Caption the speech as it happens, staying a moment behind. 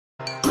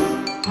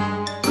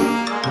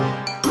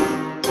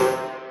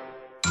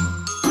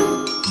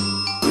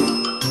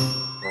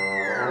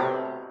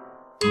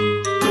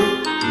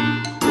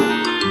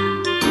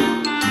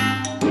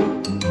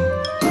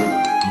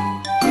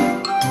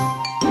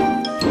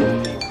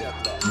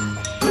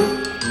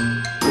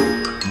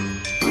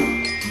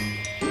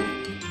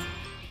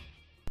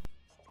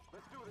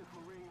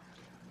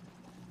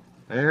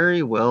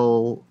Very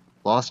well,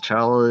 lost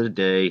child of the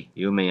day,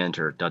 you may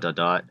enter, dot dot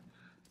dot.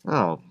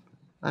 Oh,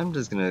 I'm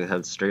just gonna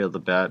have straight off the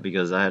bat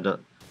because I had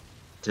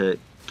to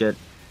get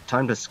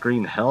time to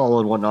scream hell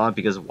and whatnot,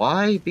 because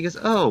why? Because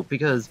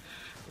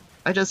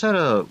I just had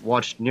to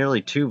watch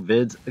nearly 2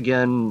 vids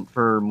again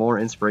for more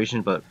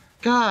inspiration, but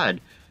god,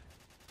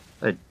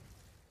 I,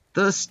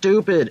 the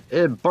stupid,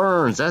 it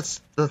burns,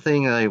 that's the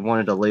thing I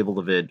wanted to label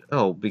the vid.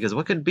 Oh, because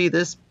what could be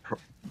this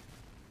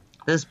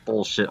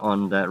bullshit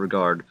on that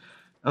regard?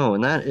 Oh,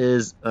 and that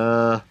is,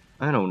 I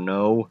don't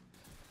know.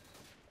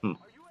 I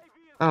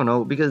don't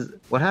know, because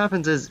what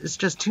happens is, it's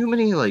just too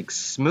many, like,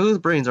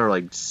 smooth brains are,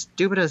 like,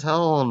 stupid as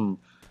hell on,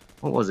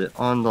 what was it,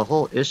 on the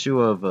whole issue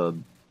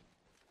of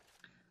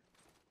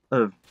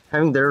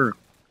having their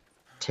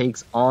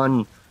takes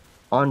on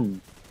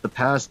the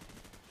past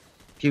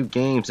few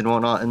games and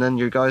whatnot, and then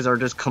you guys are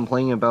just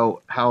complaining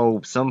about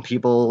how some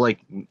people, like,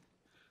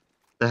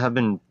 that have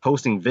been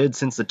posting vids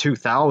since the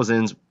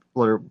 2000s,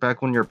 or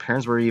back when your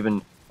parents were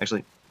even,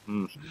 actually,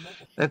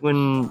 back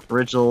when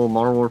original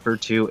Modern Warfare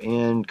 2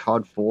 and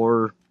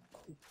COD4,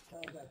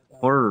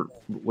 or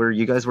where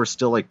you guys were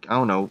still, like, I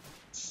don't know,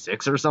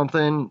 6 or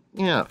something?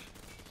 Yeah,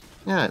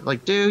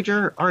 like, dude,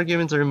 your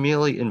arguments are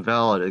immediately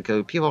invalid,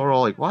 because people are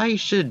all like, why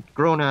should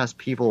grown-ass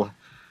people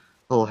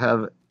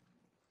have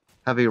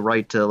a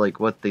right to, like,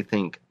 what they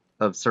think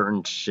of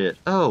certain shit?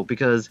 Oh,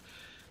 because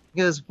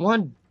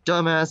one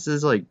dumbass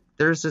is, like,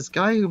 there's this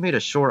guy who made a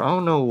short, I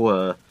don't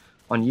know,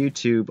 on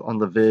YouTube, on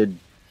the vid,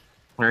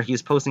 where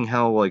he's posting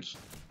how, like,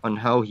 on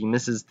how he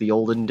misses the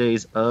olden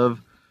days of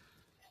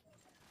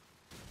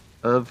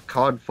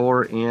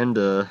COD4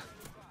 and,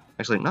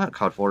 actually, not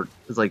COD4,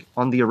 it's like,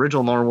 on the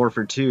original Modern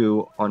Warfare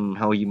 2, on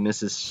how he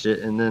misses shit,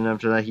 and then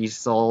after that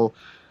he's all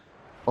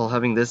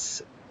having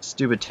this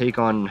stupid take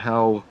on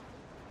how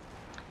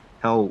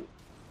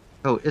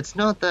it's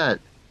not that,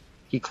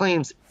 he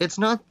claims it's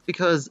not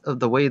because of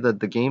the way that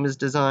the game is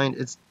designed,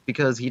 it's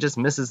because he just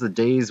misses the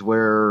days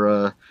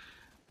where,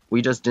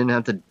 we just didn't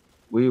have to,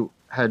 we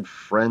had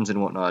friends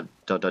and whatnot,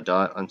 dot dot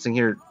dot. I'm sitting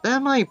here,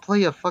 that might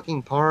play a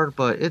fucking part,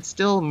 but it's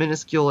still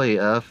minuscule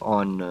AF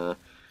on,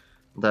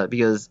 that,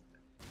 because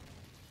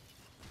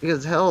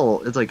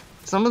hell, it's like,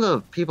 some of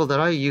the people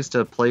that I used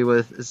to play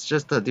with, it's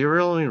just that the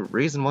only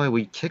reason why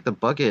we kick the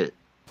bucket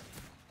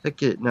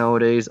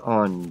nowadays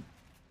on,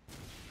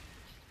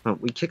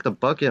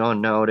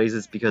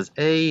 is because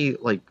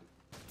like,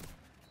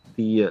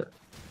 the,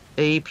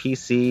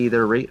 PC,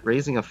 they're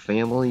raising a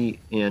family,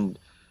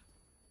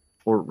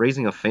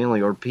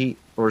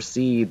 or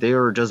C, they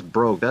are just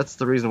broke. That's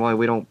the reason why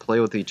we don't play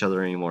with each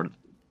other anymore.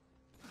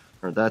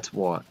 Or that's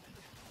why,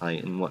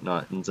 and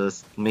whatnot, and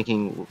just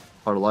making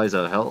our lives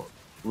a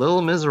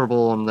little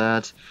miserable on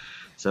that.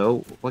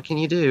 So, what can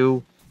you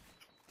do?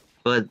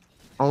 But,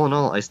 all in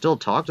all, I still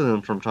talk to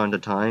them from time to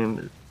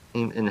time,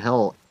 in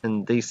hell,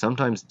 and they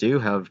sometimes do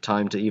have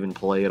time to even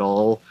play at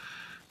all.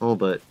 Oh,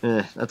 but,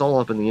 that's all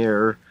up in the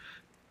air.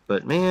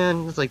 But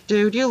man, it's like,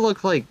 dude, you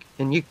look like,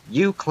 and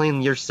you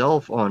claim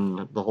yourself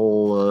on the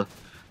whole,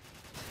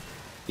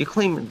 you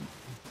claim,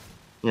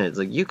 yeah, it's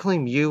like, you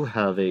claim you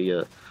have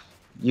a,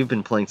 you've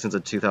been playing since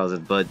the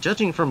 2000s, but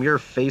judging from your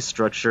face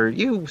structure,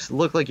 you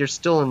look like you're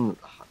still in,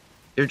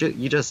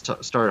 you just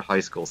started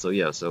high school, so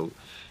yeah, so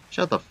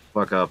shut the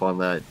fuck up on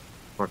that,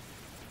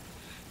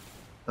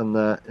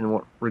 in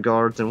what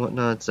regards and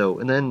whatnot. So,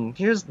 and then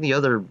here's the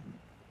other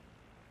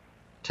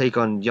take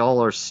on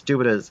y'all are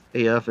stupid as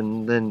AF,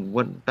 and then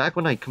back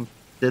when I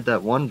did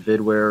that one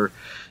vid where,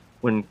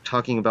 when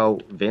talking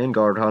about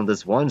Vanguard, on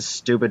this one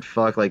stupid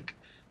fuck, like,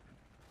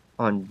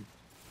 on,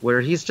 where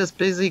he's just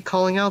basically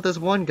calling out this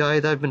one guy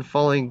that I've been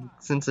following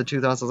since the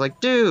 2000s, I was like,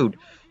 dude,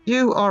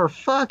 you are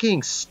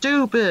fucking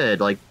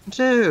stupid, like,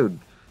 dude,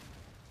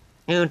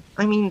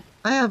 I mean,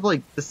 I have,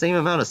 like, the same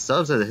amount of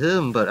subs as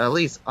him, but at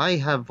least I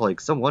have,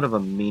 like, somewhat of a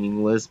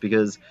meaningless,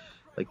 because,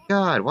 like,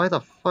 god, why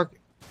the fuck.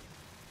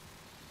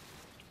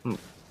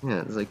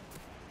 Yeah, it's like,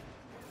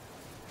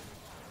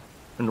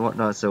 and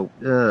whatnot, so,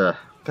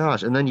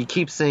 gosh, and then you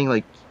keep saying,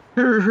 like,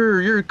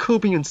 you're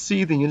coping and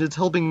seething, and it's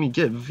helping me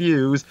get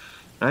views,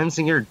 and I'm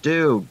saying here,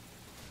 dude,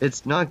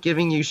 it's not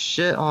giving you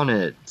shit on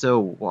it, so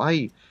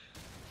why,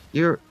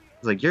 you're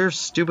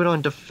stupid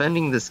on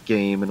defending this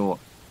game, and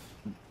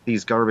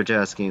these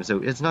garbage-ass games,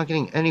 so it's not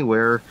getting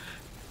anywhere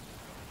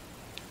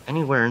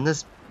in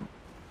this,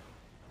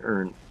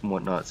 or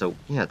whatnot, so,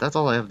 yeah, that's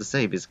all I have to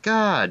say, because,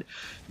 god,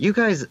 you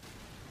guys,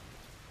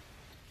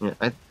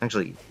 yeah,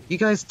 you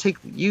guys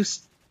you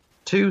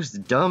two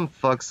dumb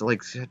fucks,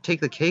 like,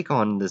 take the cake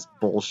on this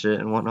bullshit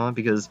and whatnot,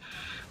 because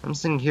I'm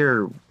sitting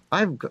here,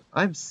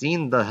 I've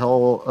seen the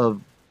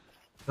hell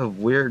of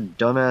weird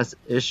dumbass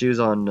issues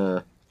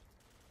on,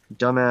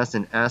 dumbass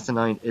and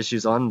asinine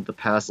issues on the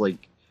past like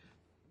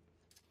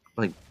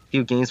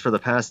few games for the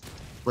past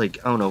like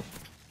I don't know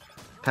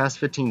past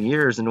 15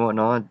 years and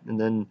whatnot,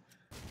 and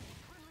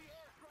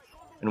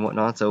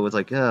whatnot. So it's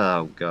like,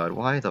 oh god,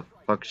 why the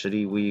fuck should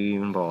we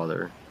even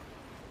bother?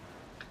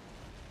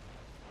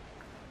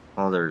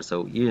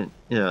 So yeah,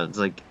 it's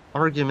like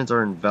arguments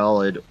are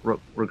invalid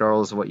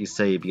regardless of what you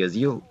say because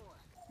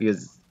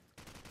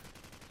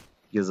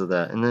because of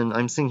that. And then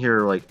I'm sitting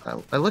here like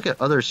I look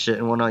at other shit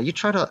and whatnot. You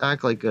try to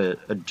act like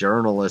a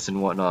journalist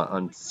and whatnot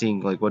on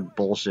seeing like what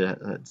bullshit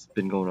that's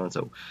been going on.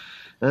 So,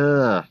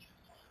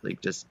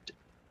 like just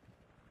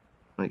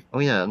like oh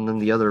yeah, and then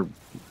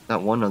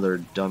that one other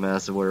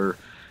dumbass where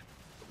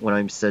when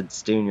I said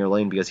stay in your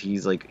lane because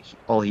he's like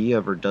all he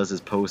ever does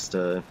is post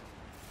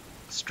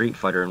Street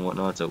Fighter and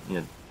whatnot. So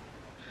yeah,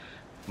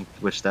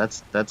 which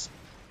that's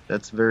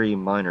very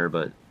minor,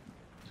 but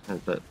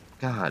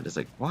God, it's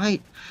like why?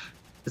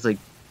 It's like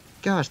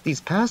gosh,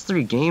 these past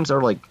 3 games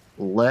are like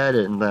led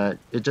in that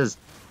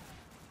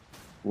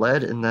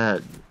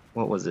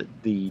what was it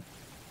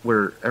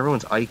where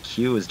everyone's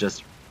IQ is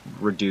just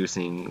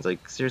reducing. It's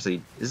like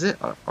seriously,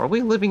 are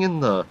we living in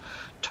the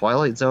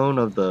twilight zone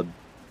of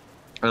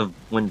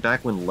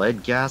back when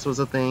lead gas was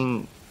a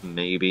thing?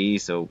 Maybe.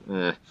 So,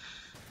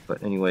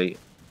 but anyway,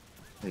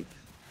 like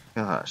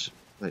gosh,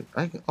 like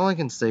all I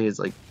can say is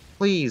like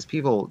please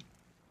people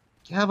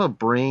have a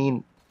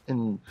brain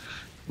and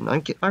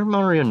I'm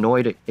already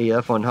annoyed at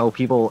AF on how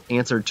people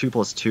answered 2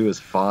 plus 2 is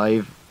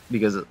 5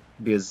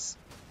 because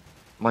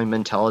my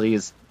mentality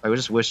is I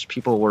just wish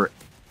people were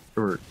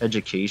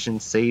education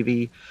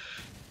savvy,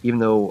 even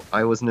though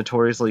I was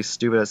notoriously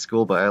stupid at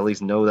school, but I at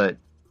least knew that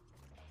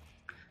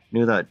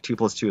 2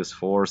 plus 2 is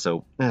 4.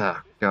 So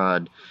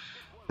god,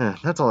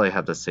 that's all I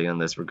have to say on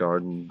this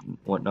regard and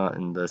whatnot,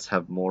 and let's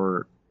have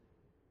more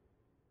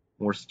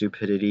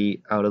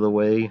stupidity out of the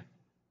way.